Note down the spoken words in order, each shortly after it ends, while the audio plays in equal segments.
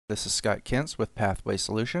This is Scott Kentz with Pathway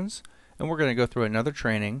Solutions, and we're going to go through another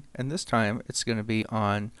training, and this time it's going to be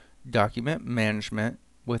on document management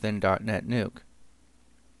within DotNetNuke.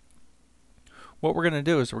 What we're going to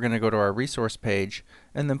do is we're going to go to our resource page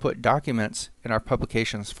and then put documents in our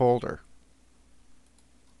publications folder.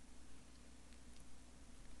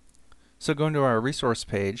 So going to our resource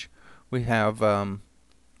page, we have a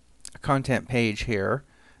content page here,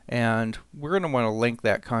 and we're going to want to link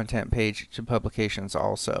that content page to publications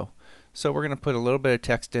also. So we're going to put a little bit of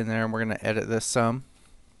text in there, and we're going to edit this some.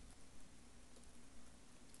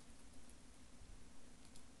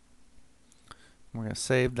 We're going to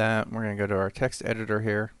save that, and we're going to go to our text editor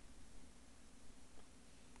here.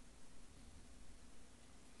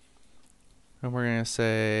 And we're going to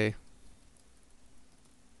say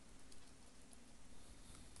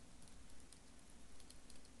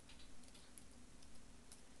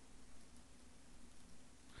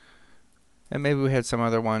and maybe we had some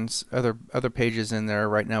other ones, other pages in there.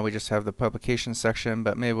 Right now we just have the publication section,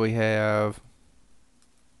 but maybe we have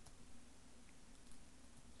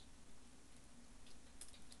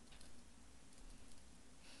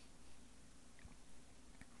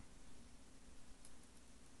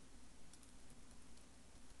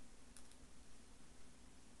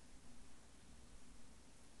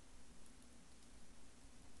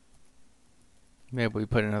maybe we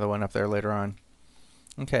put another one up there later on.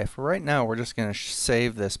 Okay, for right now we're just going to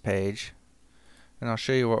save this page, and I'll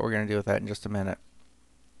show you what we're going to do with that in just a minute.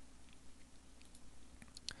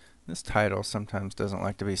 This title sometimes doesn't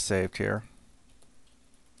like to be saved here.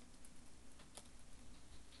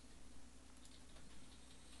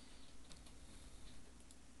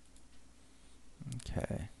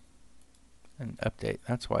 Okay, and update.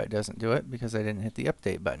 That's why it doesn't do it, because I didn't hit the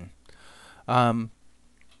update button.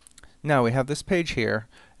 Now we have this page here,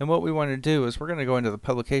 and what we want to do is we're going to go into the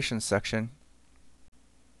publications section.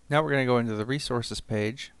 Now we're going to go into the resources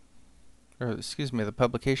page, or excuse me, the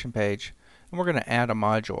publication page, and we're going to add a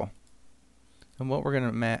module. And what we're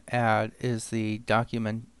going to add is the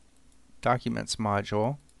documents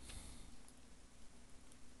module.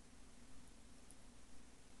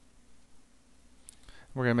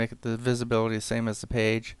 We're going to make it the visibility the same as the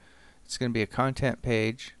page. It's going to be a content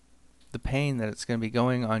page. The pane that it's going to be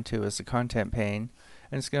going onto is the content pane,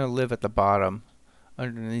 and it's going to live at the bottom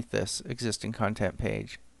underneath this existing content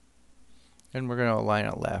page. And we're going to align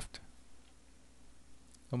it left.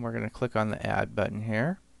 And we're going to click on the add button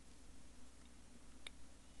here.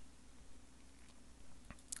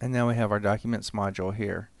 And now we have our documents module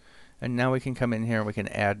here. And now we can come in here and we can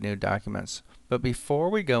add new documents. But before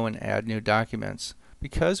we go and add new documents,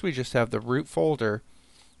 because we just have the root folder,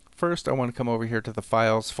 first I want to come over here to the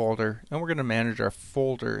files folder, and we're going to manage our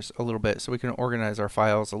folders a little bit so we can organize our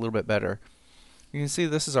files a little bit better. You can see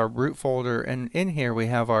this is our root folder, and in here we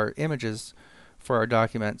have our images for our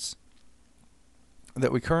documents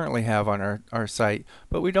that we currently have on our site,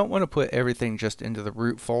 but we don't want to put everything just into the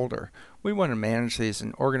root folder. We want to manage these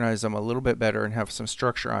and organize them a little bit better and have some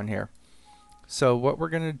structure on here. So what we're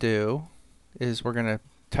going to do is we're going to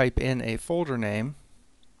type in a folder name,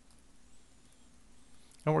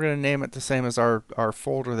 and we're going to name it the same as our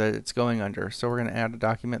folder that it's going under. So we're going to add a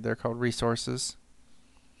document there called resources,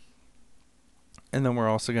 and then we're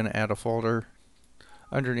also going to add a folder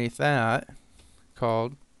underneath that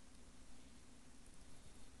called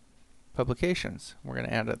publications. We're going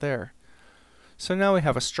to add it there. So now we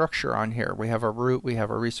have a structure on here. We have our root, we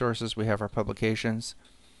have our resources, we have our publications,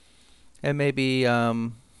 and maybe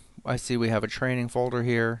I see we have a training folder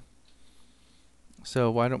here.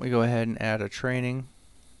 So why don't we go ahead and add a training.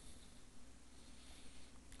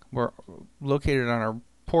 We're located on our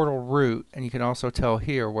portal root, and you can also tell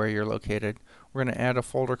here where you're located. We're going to add a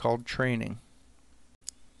folder called training.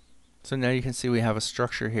 So now you can see we have a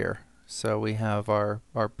structure here. So we have our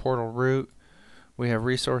portal root, we have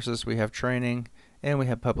resources, we have training, and we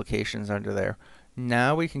have publications under there.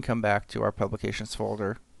 Now we can come back to our publications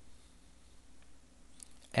folder,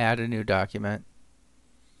 add a new document,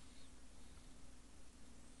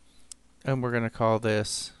 and we're going to call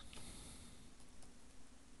this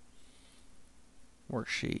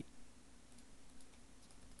worksheet.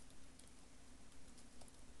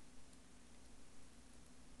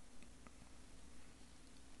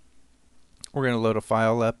 We're going to load a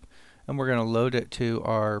file up, and we're going to load it to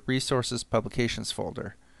our resources publications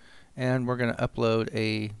folder, and we're going to upload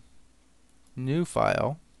a new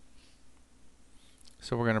file.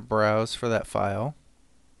 So we're going to browse for that file.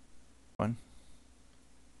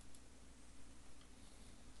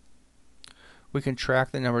 We can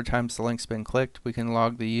track the number of times the link's been clicked. We can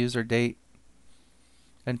log the user date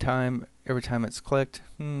and time every time it's clicked.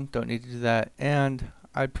 Don't need to do that. And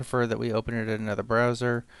I'd prefer that we open it in another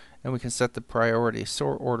browser, and we can set the priority,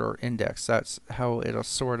 sort order, index. That's how it'll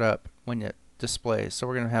sort up when it displays. So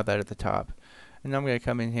we're going to have that at the top. And now I'm going to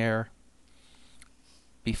come in here.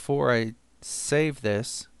 Before I save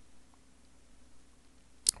this,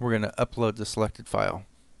 we're going to upload the selected file.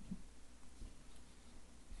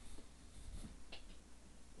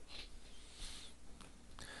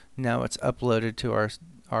 Now it's uploaded to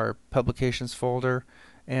our publications folder,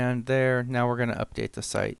 and there, now we're going to update the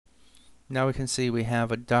site. Now we can see we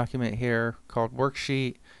have a document here called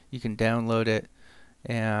worksheet. You can download it,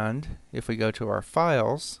 and if we go to our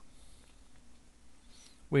files,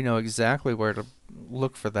 we know exactly where to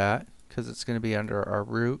look for that, because it's going to be under our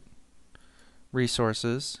root,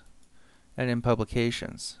 resources, and in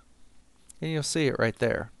publications. And you'll see it right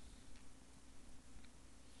there.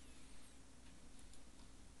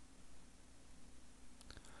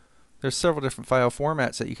 There's several different file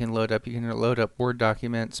formats that you can load up. You can load up Word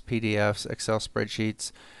documents, PDFs, Excel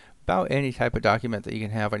spreadsheets, about any type of document that you can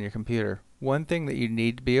have on your computer. One thing that you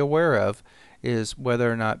need to be aware of is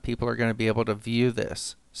whether or not people are going to be able to view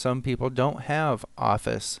this. Some people don't have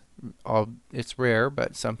Office. It's rare,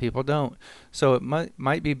 but some people don't. So it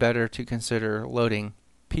might be better to consider loading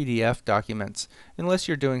PDF documents unless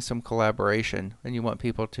you're doing some collaboration and you want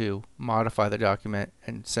people to modify the document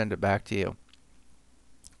and send it back to you.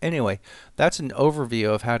 Anyway, that's an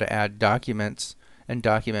overview of how to add documents and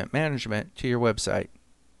document management to your website.